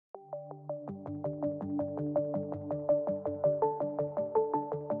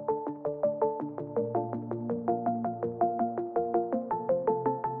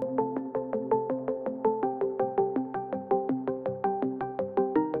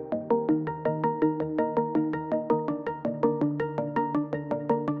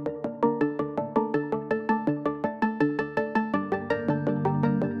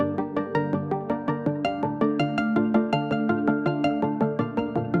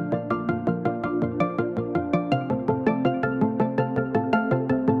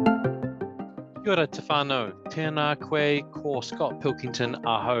Kia ora te whānau, tēnā koe ko Scott Pilkington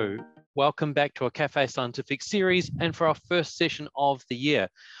aho. Welcome back to our Cafe Scientific series and for our first session of the year.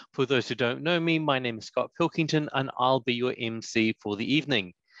 For those who don't know me, my name is Scott Pilkington and I'll be your MC for the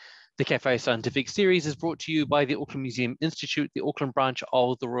evening. The Cafe Scientific series is brought to you by the Auckland Museum Institute, the Auckland branch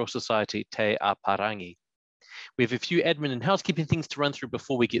of the Royal Society Te Aparangi. We have a few admin and housekeeping things to run through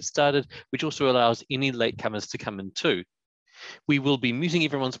before we get started, which also allows any latecomers to come in too. We will be muting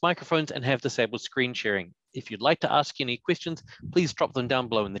everyone's microphones and have disabled screen sharing. If you'd like to ask any questions, please drop them down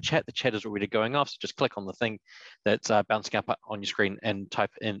below in the chat. The chat is already going off, so just click on the thing that's bouncing up on your screen and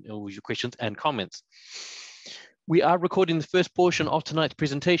type in all your questions and comments. We are recording the first portion of tonight's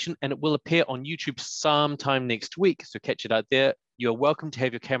presentation and it will appear on YouTube sometime next week, so catch it out there. You're welcome to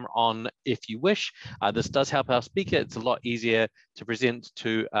have your camera on if you wish. This does help our speaker. It's a lot easier to present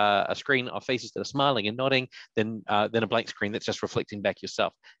to a screen of faces that are smiling and nodding than a blank screen that's just reflecting back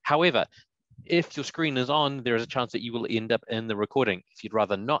yourself. However, if your screen is on, there is a chance that you will end up in the recording. If you'd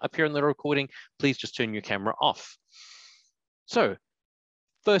rather not appear in the recording, please just turn your camera off. So,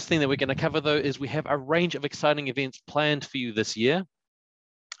 first thing that we're going to cover though is we have a range of exciting events planned for you this year.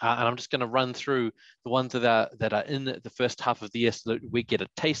 And I'm just going to run through the ones that are in the first half of the year so that we get a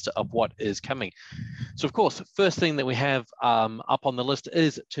taste of what is coming. So of course, first thing that we have up on the list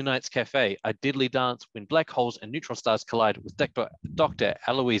is tonight's cafe, a deadly dance when black holes and neutron stars collide with Dr.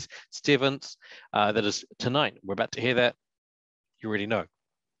 Heloise Stevance. That is tonight. We're about to hear that. You already know.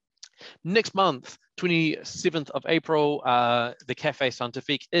 Next month, 27th of April, the Cafe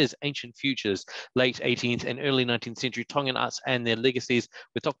Scientifique is Ancient Futures, late 18th and early 19th century Tongan arts and their legacies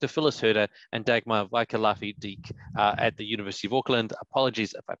with Dr. Phyllis Herder and Dagmar Vaikalafi-Deek at the University of Auckland.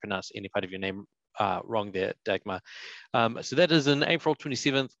 Apologies if I pronounce any part of your name wrong there, Dagmar. So that is in April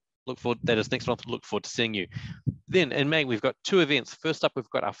 27th. Look forward, that is next month. Look forward to seeing you. Then in May, we've got two events. First up, we've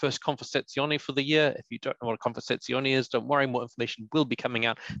got our first conversazione for the year. If you don't know what a conversazione is, don't worry, more information will be coming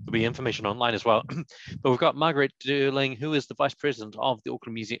out. There'll be information online as well. But we've got Margaret Durling, who is the Vice President of the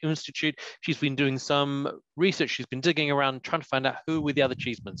Auckland Museum Institute. She's been doing some research. She's been digging around, trying to find out who were the other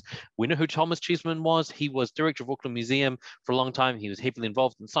Cheesemans. We know who Thomas Cheeseman was. He was Director of Auckland Museum for a long time. He was heavily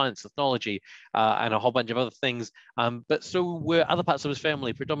involved in science, technology, and a whole bunch of other things. But so were other parts of his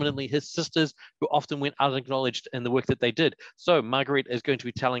family, predominantly his sisters, who often went unacknowledged in the work that they did. So Margaret is going to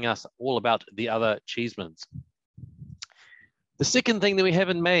be telling us all about the other Cheesemans. The second thing that we have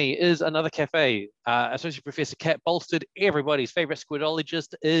in May is another cafe. Associate Professor Kat Bolstead, everybody's favorite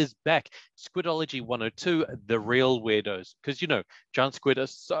squidologist, is back. Squidology 102, the real weirdos. Because, you know, giant squid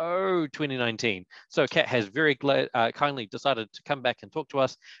is so 2019. So Kat has very kindly decided to come back and talk to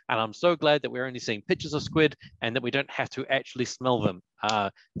us. And I'm so glad that we're only seeing pictures of squid and that we don't have to actually smell them.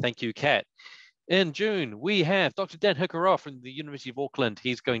 Thank you, Kat. In June, we have Dr. Dan Hikaroa from the University of Auckland.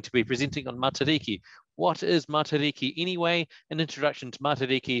 He's going to be presenting on Matariki. What is Matariki anyway? An introduction to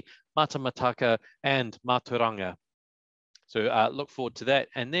Matariki, Matamataka, and Maturanga. So look forward to that.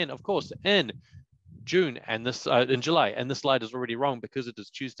 And then, of course, in June and this in July, and this slide is already wrong because it is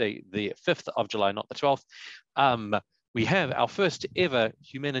Tuesday, the 5th of July, not the 12th. We have our first ever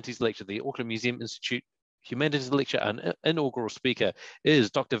humanities lecture, the Auckland Museum Institute Humanities Lecture, and inaugural speaker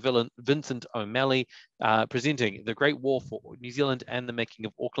is Dr. Vincent O'Malley, presenting The Great War for New Zealand and the Making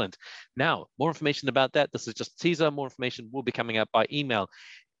of Auckland. Now, more information about that. This is just a teaser. More information will be coming out by email.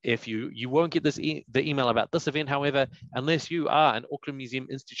 If you won't get the email about this event, however, unless you are an Auckland Museum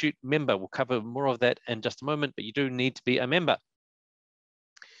Institute member. We'll cover more of that in just a moment, but you do need to be a member.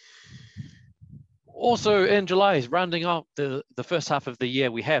 Also in July, rounding off the first half of the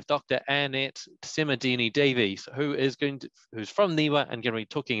year, we have Dr. Annette Semadini Davies, who's from NIWA and going to be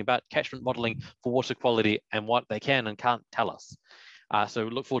talking about catchment modelling for water quality and what they can and can't tell us. So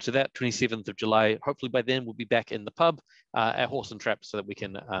look forward to that, 27th of July. Hopefully by then we'll be back in the pub at Horse and Trap so that we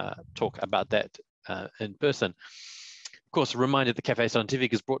can talk about that in person. Of course, a reminder, the Cafe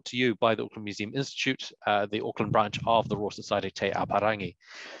Scientifique is brought to you by the Auckland Museum Institute, the Auckland branch of the Royal Society Te Aparangi.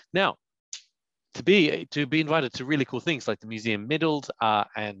 Now, to be invited to really cool things like the museum medals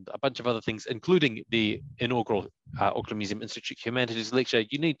and a bunch of other things, including the inaugural Auckland Museum Institute Humanities Lecture,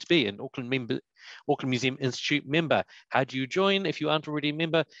 you need to be an Auckland Museum Institute member. How do you join? If you aren't already a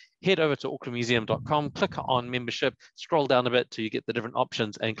member, head over to aucklandmuseum.com, click on membership, scroll down a bit till you get the different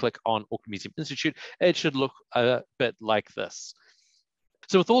options and click on Auckland Museum Institute. It should look a bit like this.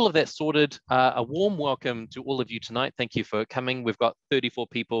 So with all of that sorted, a warm welcome to all of you tonight. Thank you for coming. We've got 34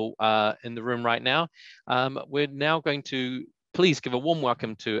 people in the room right now. We're now going to please give a warm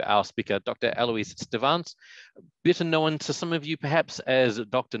welcome to our speaker, Dr. Heloise Stevance, better known to some of you perhaps as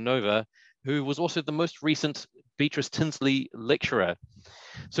Dr. Nova, who was also the most recent Beatrice Tinsley Lecturer.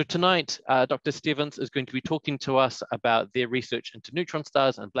 So tonight, Dr. Stevance is going to be talking to us about their research into neutron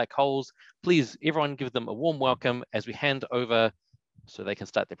stars and black holes. Please, everyone give them a warm welcome as we hand over so they can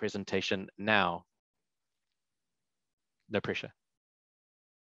start their presentation now. No pressure.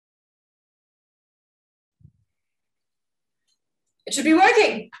 It should be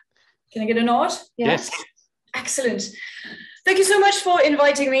working. Can I get a nod? Yes. Excellent. Thank you so much for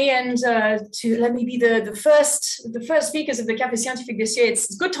inviting me and to let me be the first speakers of the Café Scientifique this year.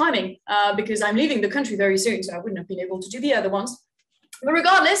 It's good timing because I'm leaving the country very soon, so I wouldn't have been able to do the other ones. But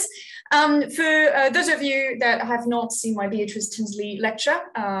regardless, for those of you that have not seen my Beatrice Tinsley lecture,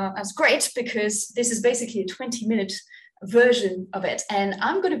 that's great because this is basically a 20-minute version of it. And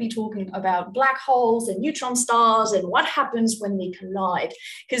I'm going to be talking about black holes and neutron stars and what happens when they collide,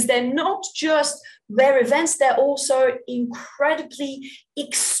 because they're not just rare events, they're also incredibly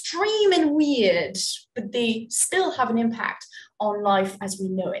extreme and weird, but they still have an impact on life as we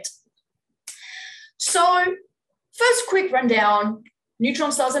know it. So first quick rundown,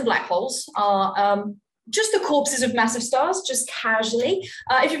 neutron stars and black holes are just the corpses of massive stars, just casually.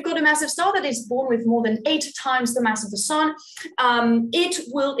 If you've got a massive star that is born with more than 8 times the mass of the sun, it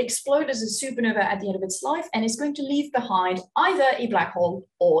will explode as a supernova at the end of its life, and it's going to leave behind either a black hole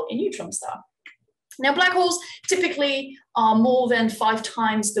or a neutron star. Now, black holes typically are more than 5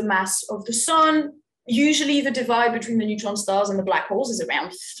 times the mass of the sun. Usually the divide between the neutron stars and the black holes is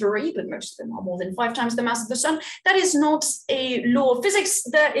around 3, but most of them are more than 5 times the mass of the sun. That is not a law of physics.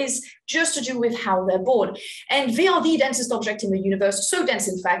 That is just to do with how they're born. And they are the densest object in the universe, so dense,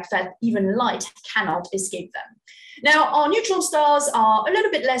 in fact, that even light cannot escape them. Now, our neutron stars are a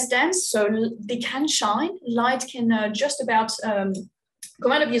little bit less dense, so they can shine. Light can just about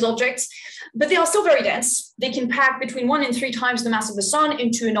come out of these objects, but they are still very dense. They can pack between 1 and 3 times the mass of the sun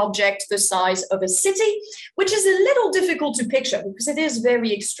into an object the size of a city, which is a little difficult to picture because it is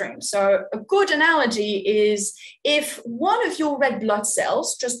very extreme. So a good analogy is if one of your red blood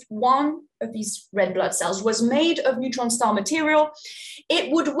cells, just one of these red blood cells, was made of neutron star material,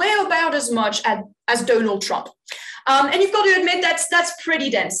 it would weigh about as much as Donald Trump. And you've got to admit that's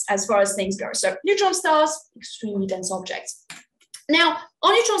pretty dense as far as things go. So neutron stars, extremely dense objects. Now,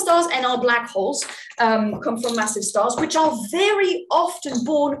 our neutron stars and our black holes come from massive stars, which are very often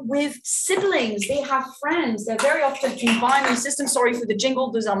born with siblings. They have friends. They're very often in binary systems. Sorry for the jingle.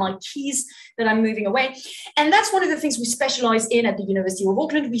 Those are my keys that I'm moving away. And that's one of the things we specialize in at the University of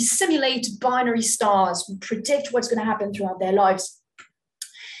Auckland. We simulate binary stars. We predict what's going to happen throughout their lives.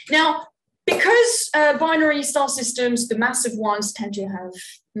 Now, because binary star systems, the massive ones, tend to have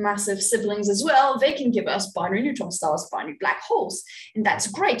massive siblings as well, they can give us binary neutron stars, binary black holes, and that's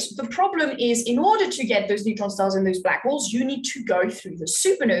great. The problem is, in order to get those neutron stars and those black holes, you need to go through the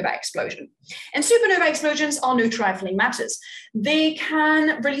supernova explosion. And supernova explosions are no trifling matters. They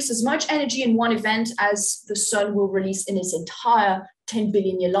can release as much energy in one event as the sun will release in its entire 10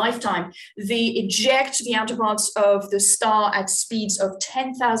 billion year lifetime. They eject the outer parts of the star at speeds of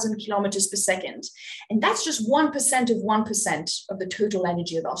 10,000 kilometers per second. And that's just 1% of 1% of the total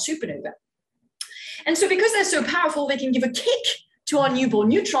energy of our supernova. And so because they're so powerful, they can give a kick to our newborn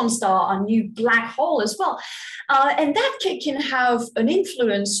neutron star, our new black hole as well. And that kick can have an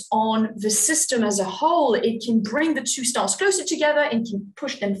influence on the system as a whole. It can bring the 2 stars closer together and can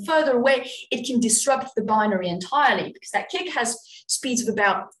push them further away. It can disrupt the binary entirely because that kick has speeds of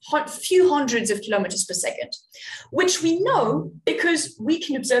about a few hundreds of kilometers per second, which we know because we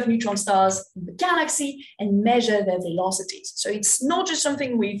can observe neutron stars in the galaxy and measure their velocities. So it's not just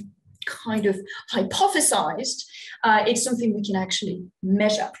something we've kind of hypothesized, it's something we can actually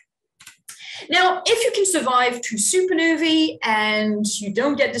measure. Now, if you can survive 2 supernovae and you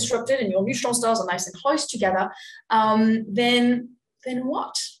don't get disrupted and your neutron stars are nice and close together, then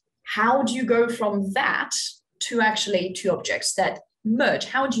what? How do you go from that to actually 2 objects that merge?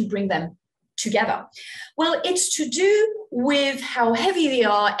 How do you bring them together? Well, it's to do with how heavy they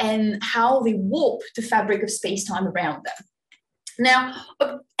are and how they warp the fabric of space-time around them. Now,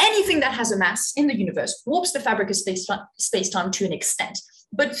 anything that has a mass in the universe warps the fabric of space-time to an extent,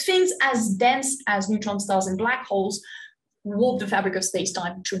 but things as dense as neutron stars and black holes warp the fabric of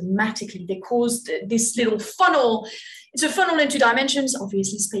space-time dramatically. They cause this little funnel. It's a funnel in 2 dimensions.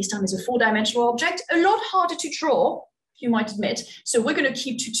 Obviously, space-time is a 4-dimensional object, a lot harder to draw, you might admit. So we're going to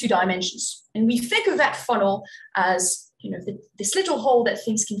keep to 2 dimensions. And we think of that funnel as, you know, this little hole that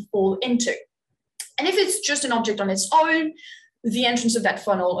things can fall into. And if it's just an object on its own, the entrance of that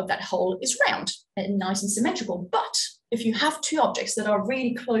funnel, of that hole, is round and nice and symmetrical. But if you have 2 objects that are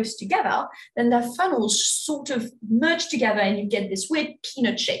really close together, then their funnels sort of merge together and you get this weird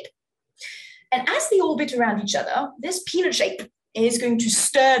peanut shape. And as they orbit around each other, this peanut shape is going to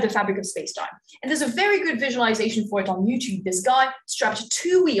stir the fabric of space-time. And there's a very good visualization for it on YouTube. This guy strapped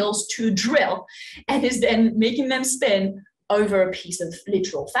 2 wheels to a drill and is then making them spin over a piece of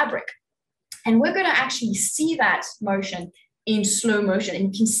literal fabric. And we're going to actually see that motion in slow motion. And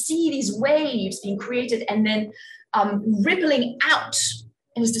you can see these waves being created and then rippling out.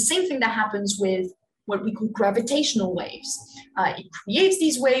 And it's the same thing that happens with what we call gravitational waves. It creates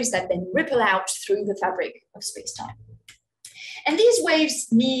these waves that then ripple out through the fabric of space-time. And these waves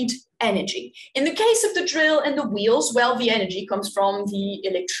need energy. In the case of the drill and the wheels, well, the energy comes from the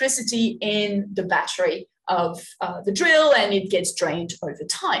electricity in the battery of the drill, and it gets drained over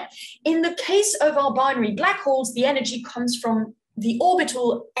time. In the case of our binary black holes, the energy comes from the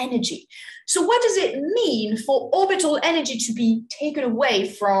orbital energy. So what does it mean for orbital energy to be taken away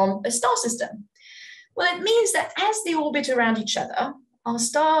from a star system? Well, it means that as they orbit around each other, our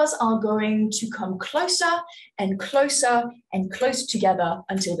stars are going to come closer and closer and closer together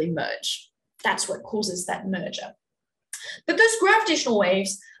until they merge. That's what causes that merger. But those gravitational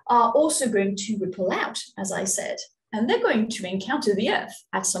waves are also going to ripple out, as I said, and they're going to encounter the Earth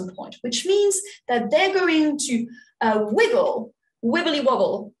at some point, which means that they're going to wibbly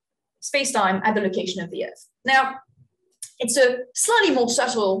wobble space-time at the location of the Earth. Now, it's a slightly more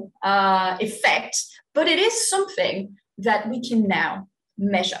subtle effect, but it is something that we can now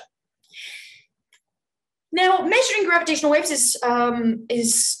measure. Now, measuring gravitational waves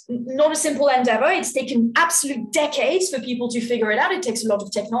is not a simple endeavor. It's taken absolute decades for people to figure it out. It takes a lot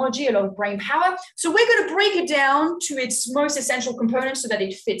of technology, a lot of brain power. So we're going to break it down to its most essential components so that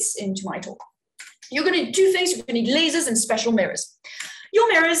it fits into my talk. You're going to need 2 things. You're going to need lasers and special mirrors. Your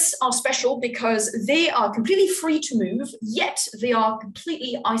mirrors are special because they are completely free to move, yet they are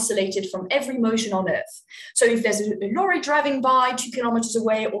completely isolated from every motion on Earth. So if there's a lorry driving by 2 kilometers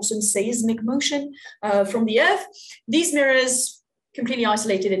away or some seismic motion from the Earth, these mirrors completely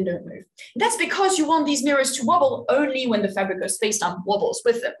isolated and don't move. That's because you want these mirrors to wobble only when the fabric of space-time wobbles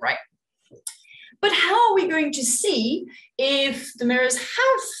with them, right? But how are we going to see if the mirrors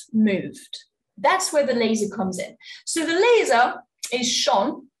have moved? That's where the laser comes in. So the laser is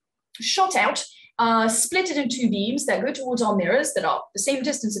shot out, split it in 2 beams that go towards our mirrors that are the same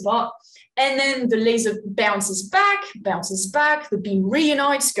distance apart, and then the laser bounces back, the beam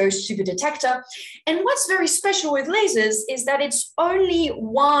reunites, goes to the detector. And what's very special with lasers is that it's only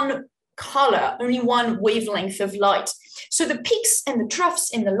one color, only one wavelength of light. So the peaks and the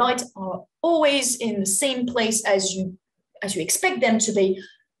troughs in the light are always in the same place as you expect them to be,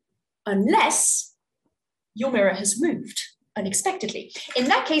 unless your mirror has moved unexpectedly. In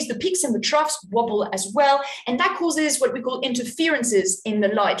that case, the peaks and the troughs wobble as well, and that causes what we call interferences in the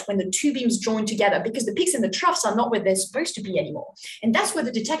light when the 2 beams join together, because the peaks and the troughs are not where they're supposed to be anymore. And that's where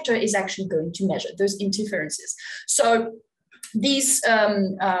the detector is actually going to measure those interferences. So these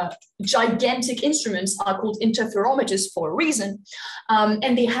gigantic instruments are called interferometers for a reason,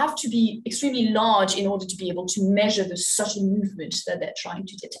 and they have to be extremely large in order to be able to measure the subtle movement that they're trying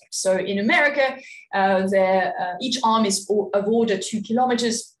to detect. So in America, each arm is of order 2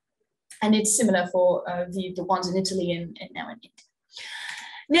 kilometers, and it's similar for the ones in Italy and now in India.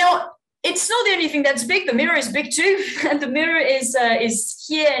 Now, it's not the only thing that's big. The mirror is big too. And the mirror is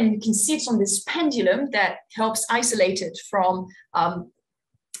here, and you can see it's on this pendulum that helps isolate it from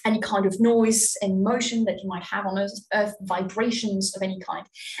any kind of noise and motion that you might have on Earth, vibrations of any kind.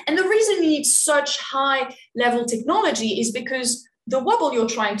 And the reason you need such high level technology is because the wobble you're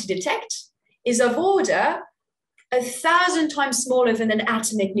trying to detect is of order 1,000 times smaller than an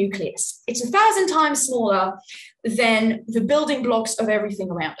atomic nucleus. It's 1,000 times smaller than the building blocks of everything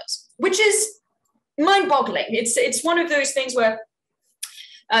around us, which is mind-boggling. It's one of those things where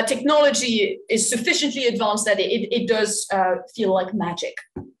technology is sufficiently advanced that it does feel like magic.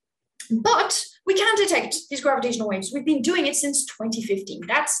 But we can detect these gravitational waves. We've been doing it since 2015.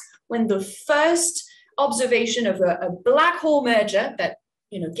 That's when the first observation of a black hole merger that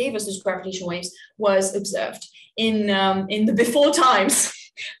gave us those gravitational waves was observed in the before times.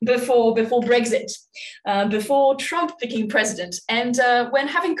 Before Brexit, before Trump became president, and when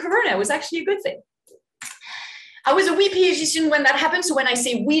having Corona was actually a good thing. I was a wee PhD student when that happened, so when I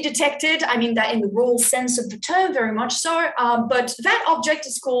say we detected, I mean that in the raw sense of the term, very much so. But that object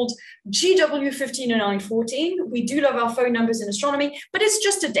is called GW150914. We do love our phone numbers in astronomy, but it's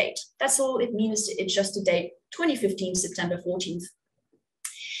just a date. That's all it means. It's just a date, 2015, September 14th.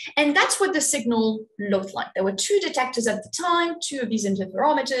 And that's what the signal looked like. There were 2 detectors at the time, 2 of these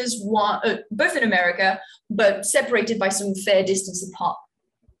interferometers, both in America, but separated by some fair distance apart.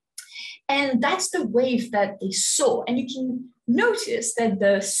 And that's the wave that they saw. And you can notice that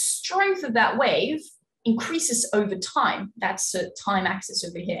the strength of that wave increases over time. That's a time axis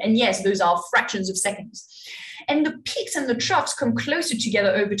over here. And yes, those are fractions of seconds. And the peaks and the troughs come closer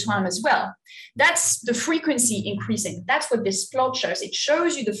together over time as well. That's the frequency increasing. That's what this plot shows. It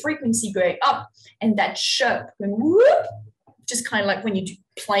shows you the frequency going up and that chirp going whoop, just kind of like when you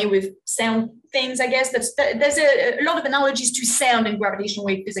play with sound things, I guess. There's a lot of analogies to sound in gravitational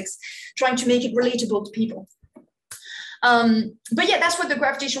wave physics, trying to make it relatable to people. But yeah, that's what the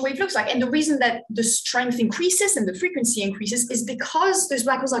gravitational wave looks like. And the reason that the strength increases and the frequency increases is because those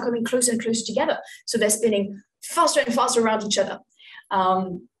black holes are coming closer and closer together. So they're spinning faster and faster around each other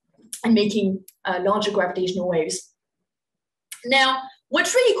and making larger gravitational waves. Now,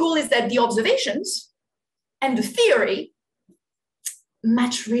 what's really cool is that the observations and the theory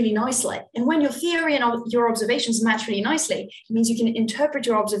match really nicely. And when your theory and your observations match really nicely, it means you can interpret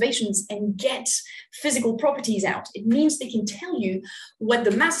your observations and get physical properties out. It means they can tell you what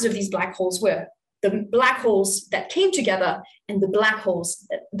the masses of these black holes were, the black holes that came together and the black hole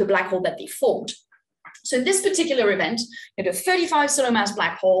that they formed. So in this particular event, you had a 35 solar mass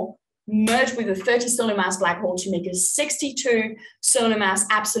black hole merged with a 30 solar mass black hole to make a 62 solar mass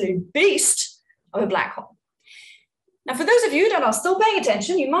absolute beast of a black hole. Now, for those of you that are still paying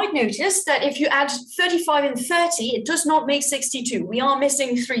attention, you might notice that if you add 35 and 30, it does not make 62. We are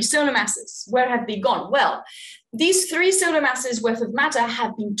missing 3 solar masses. Where have they gone? Well, these 3 solar masses worth of matter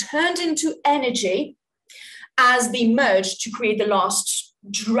have been turned into energy as they merged to create the last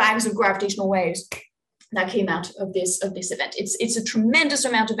drags of gravitational waves that came out of this event. It's a tremendous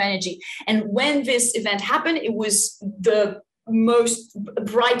amount of energy. And when this event happened, it was the most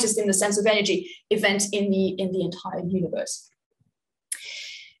brightest in the sense of energy event in the entire universe.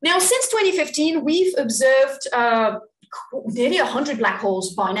 Now, since 2015, we've observed nearly 100 black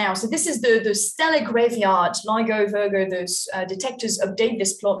holes by now. So this is the stellar graveyard. LIGO, Virgo, those detectors update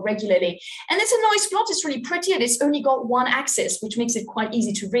this plot regularly. And it's a nice plot. It's really pretty, and it's only got one axis, which makes it quite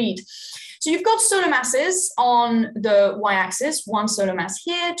easy to read. So you've got solar masses on the y-axis, 1 solar mass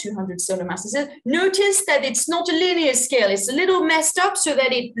here, 200 solar masses here. Notice that it's not a linear scale. It's a little messed up so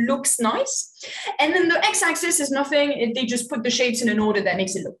that it looks nice. And then the x-axis is nothing. They just put the shapes in an order that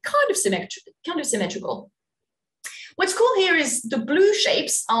makes it look kind of symmetrical. What's cool here is the blue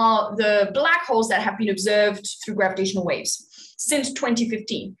shapes are the black holes that have been observed through gravitational waves since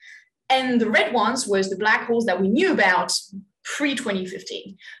 2015. And the red ones was the black holes that we knew about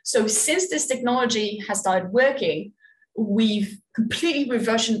pre-2015. So since this technology has started working, we've completely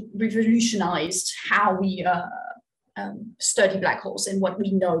revolutionized how we study black holes and what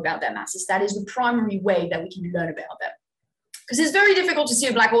we know about their masses. That is the primary way that we can learn about them. Because it's very difficult to see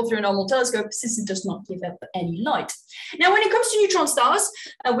a black hole through a normal telescope since it does not give up any light. Now, when it comes to neutron stars,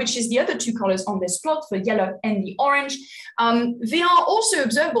 which is the other 2 colors on this plot, the yellow and the orange, they are also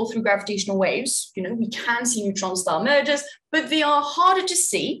observable through gravitational waves. You know, we can see neutron star mergers, but they are harder to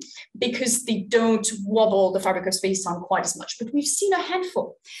see because they don't wobble the fabric of space-time quite as much. But we've seen a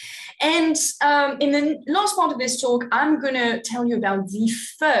handful. And in the last part of this talk, I'm going to tell you about the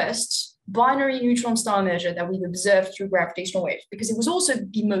first binary neutron star merger that we've observed through gravitational waves, because it was also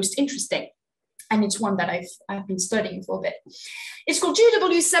the most interesting. And it's one that I've been studying for a bit. It's called GW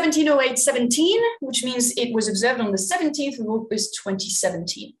 170817, which means it was observed on the 17th of August,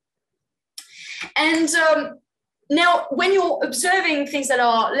 2017. And now, when you're observing things that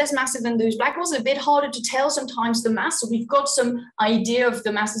are less massive than those black holes, it's a bit harder to tell sometimes the mass. So we've got some idea of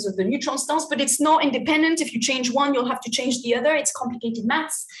the masses of the neutron stars, but it's not independent. If you change one, you'll have to change the other. It's complicated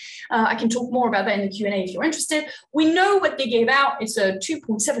maths. I can talk more about that in the Q&A if you're interested. We know what they gave out. It's a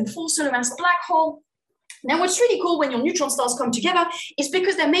 2.74 solar mass black hole. Now, what's really cool when your neutron stars come together is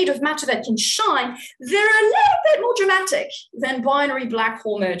because they're made of matter that can shine, they're a little bit more dramatic than binary black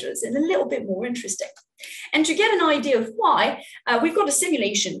hole mergers and a little bit more interesting. And to get an idea of why, we've got a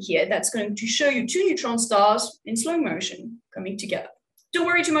simulation here that's going to show you 2 neutron stars in slow motion coming together. Don't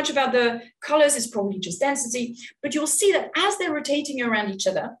worry too much about the colors, it's probably just density, but you'll see that as they're rotating around each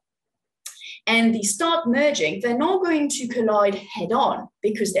other, and they start merging, they're not going to collide head on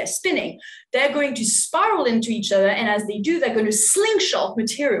because they're spinning. They're going to spiral into each other. And as they do, they're going to slingshot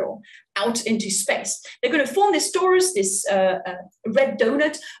material out into space. They're going to form this torus, this red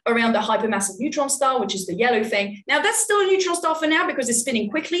donut around the hypermassive neutron star, which is the yellow thing. Now, that's still a neutron star for now because it's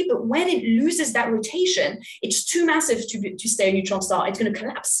spinning quickly. But when it loses that rotation, it's too massive to stay a neutron star. It's going to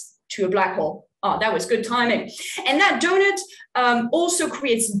collapse to a black hole. Oh, that was good timing. And that donut also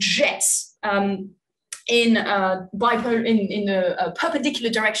creates jets in a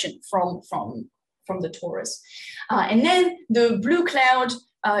perpendicular direction from the torus. And then the blue cloud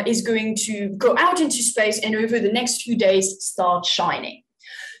is going to go out into space and over the next few days start shining.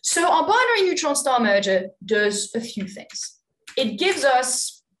 So our binary neutron star merger does a few things. It gives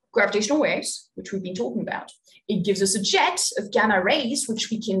us gravitational waves, which we've been talking about. It gives us a jet of gamma rays, which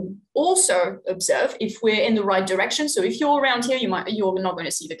we can also observe if we're in the right direction. So if you're around here, you're not going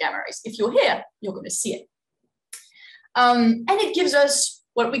to see the gamma rays. If you're here, you're going to see it. And it gives us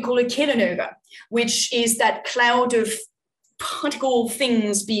what we call a kilonova, which is that cloud of particle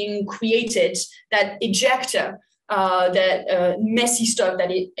things being created, that ejector, that messy stuff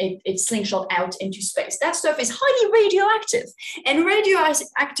that it slingshot out into space. That stuff is highly radioactive, and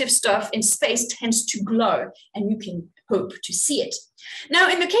radioactive stuff in space tends to glow, and you can hope to see it. Now,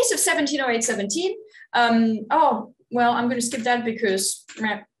 in the case of 170817, oh, well, I'm going to skip that because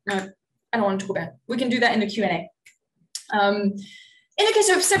I don't want to talk about it. We can do that in the Q&A. In the case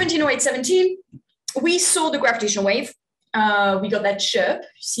of 170817, we saw the gravitational wave. We got that chirp,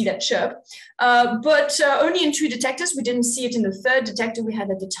 see that chirp, but only in 2 detectors. We didn't see it in the 3rd detector we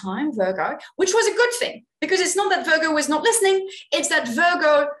had at the time, Virgo, which was a good thing, because it's not that Virgo was not listening, it's that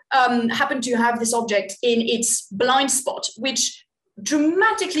Virgo happened to have this object in its blind spot, which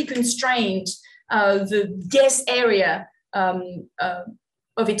dramatically constrained the guess area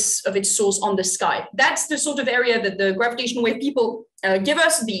of its source on the sky. That's the sort of area that the gravitational wave people give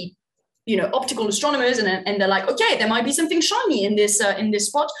us, the optical astronomers, and they're like, okay, there might be something shiny in this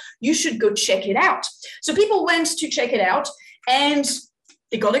spot. You should go check it out. So people went to check it out, and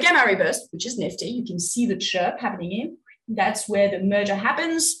they got a gamma ray burst, which is nifty. You can see the chirp happening in. That's where the merger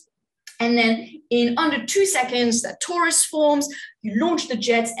happens. And then in under 2 seconds, that torus forms. You launch the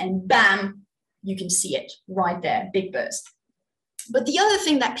jets, and bam, you can see it right there, big burst. But the other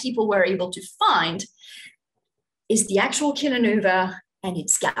thing that people were able to find is the actual kilonova and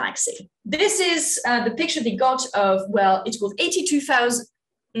its galaxy. This is the picture they got of, well, it's called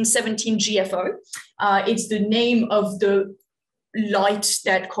 82,017 GFO. It's the name of the light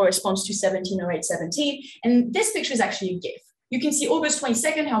that corresponds to 170817. And this picture is actually a GIF. You can see August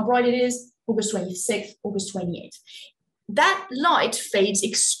 22nd, how bright it is, August 26th, August 28th. That light fades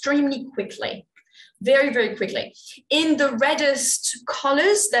extremely quickly. Very, very quickly. In the reddest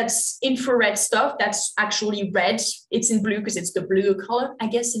colors, that's infrared stuff, that's actually red. It's in blue because it's the blue color, I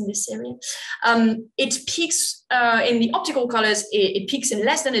guess, in this area. It peaks in the optical colors, it peaks in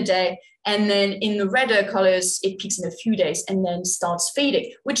less than a day. And then in the redder colors, it peaks in a few days and then starts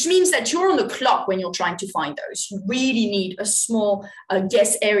fading, which means that you're on the clock when you're trying to find those. You really need a small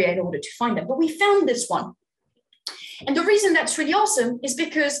guess area in order to find them. But we found this one. And the reason that's really awesome is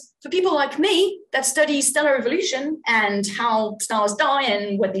because for people like me that study stellar evolution and how stars die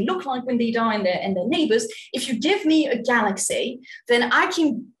and what they look like when they die and their neighbors, if you give me a galaxy, then I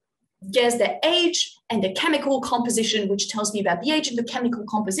can guess their age and the chemical composition, which tells me about the age and the chemical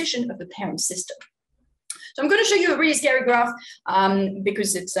composition of the parent system. So I'm going to show you a really scary graph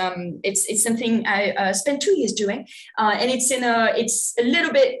because it's something I spent 2 years doing, and it's a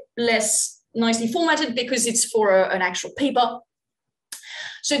little bit less nicely formatted because it's for an actual paper.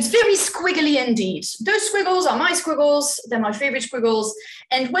 So it's very squiggly indeed. Those squiggles are my squiggles. They're my favorite squiggles.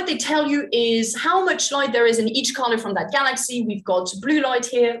 And what they tell you is how much light there is in each color from that galaxy. We've got blue light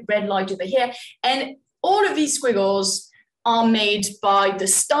here, red light over here. And all of these squiggles are made by the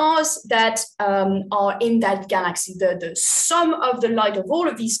stars that are in that galaxy. The sum of the light of all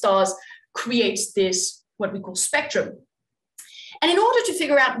of these stars creates this, what we call spectrum. And in order to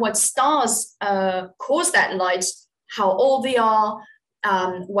figure out what stars cause that light, how old they are,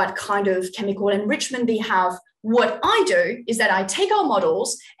 what kind of chemical enrichment they have, what I do is that I take our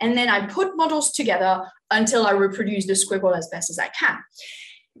models and then I put models together until I reproduce the squiggle as best as I can.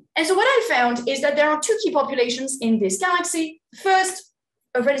 And so what I found is that there are 2 key populations in this galaxy. First,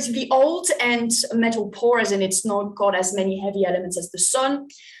 a relatively old and metal poor, as in it's not got as many heavy elements as the sun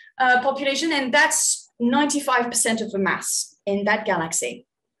population, and that's 95% of the mass in that galaxy.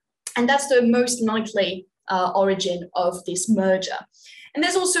 And that's the most likely origin of this merger. And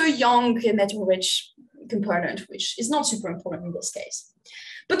there's also a young metal-rich component, which is not super important in this case.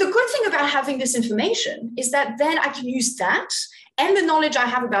 But the good thing about having this information is that then I can use that and the knowledge I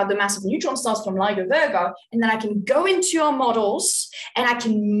have about the massive neutron stars from LIGO Virgo, and then I can go into our models and I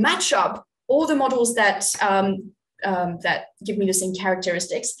can match up all the models that, that give me the same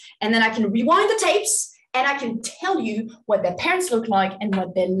characteristics. And then I can rewind the tapes and I can tell you what their parents look like and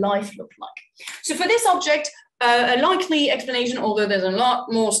what their life looked like. So for this object, a likely explanation, although there's a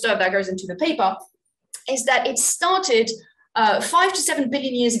lot more stuff that goes into the paper, is that it started 5 to 7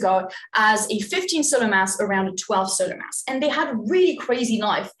 billion years ago as a 15 solar mass around a 12 solar mass. And they had a really crazy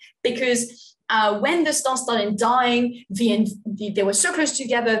life because When the stars started dying, they were so close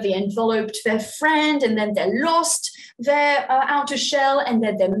together, they enveloped their friend, and then they lost their outer shell, and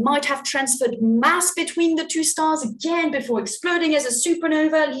then they might have transferred mass between the two stars again before exploding as a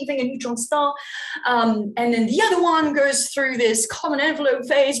supernova, leaving a neutron star. And then the other one goes through this common envelope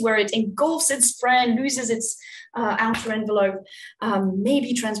phase where it engulfs its friend, loses its outer envelope,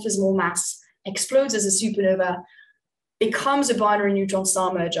 maybe transfers more mass, explodes as a supernova, becomes a binary neutron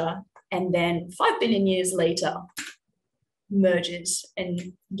star merger, and then 5 billion years later merges and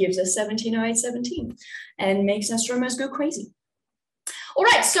gives us 170817 and makes astronomers go crazy. All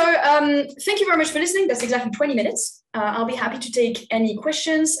right, so thank you very much for listening. That's exactly 20 minutes. I'll be happy to take any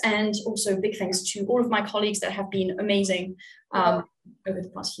questions, and also big thanks to all of my colleagues that have been amazing over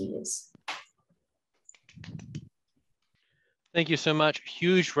the past few years. Thank you so much.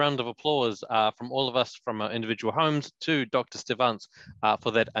 Huge round of applause from all of us, from our individual homes, to Dr. Stevance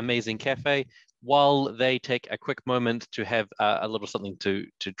for that amazing cafe. While they take a quick moment to have a little something to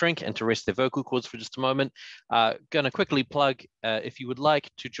drink and to rest their vocal cords for just a moment, going to quickly plug, if you would like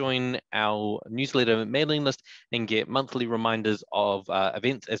to join our newsletter mailing list and get monthly reminders of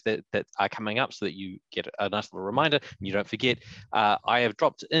events as that are coming up, so that you get a nice little reminder and you don't forget. I have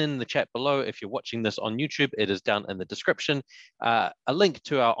dropped in the chat below. If you're watching this on YouTube, it is down in the description, a link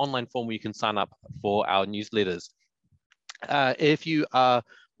to our online form where you can sign up for our newsletters. If you are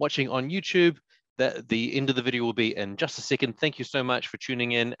watching on YouTube, the end of the video will be in just a second. Thank you so much for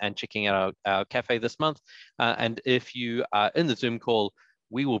tuning in and checking out our cafe this month. And if you are in the Zoom call,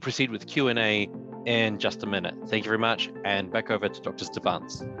 we will proceed with Q&A in just a minute. Thank you very much, and back over to Dr.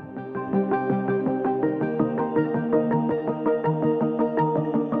 Stevance.